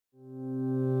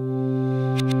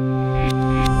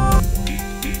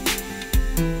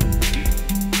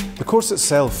course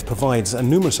itself provides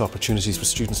numerous opportunities for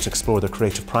students to explore their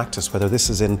creative practice, whether this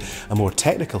is in a more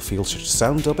technical field such as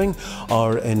sound dubbing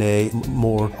or in a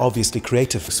more obviously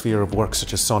creative sphere of work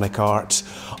such as sonic art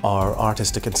or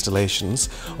artistic installations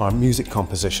or music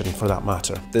composition for that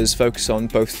matter. There's focus on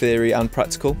both theory and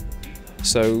practical.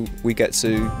 So we get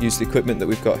to use the equipment that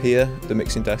we've got here, the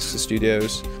mixing desks, the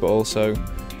studios, but also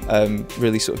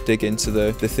really sort of dig into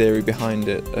the theory behind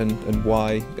it and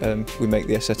why we make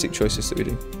the aesthetic choices that we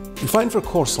do. We find for a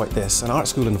course like this, an art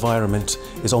school environment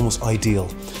is almost ideal.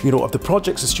 You know, the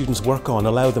projects the students work on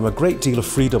allow them a great deal of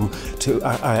freedom to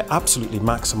absolutely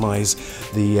maximise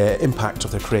the impact of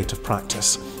their creative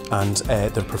practice and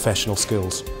their professional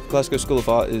skills. Glasgow School of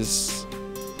Art is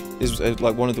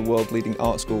like one of the world-leading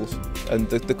art schools, and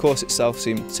the course itself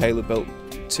seemed tailor-built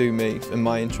to me and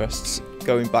my interests.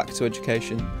 Going back to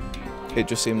education, it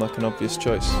just seemed like an obvious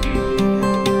choice.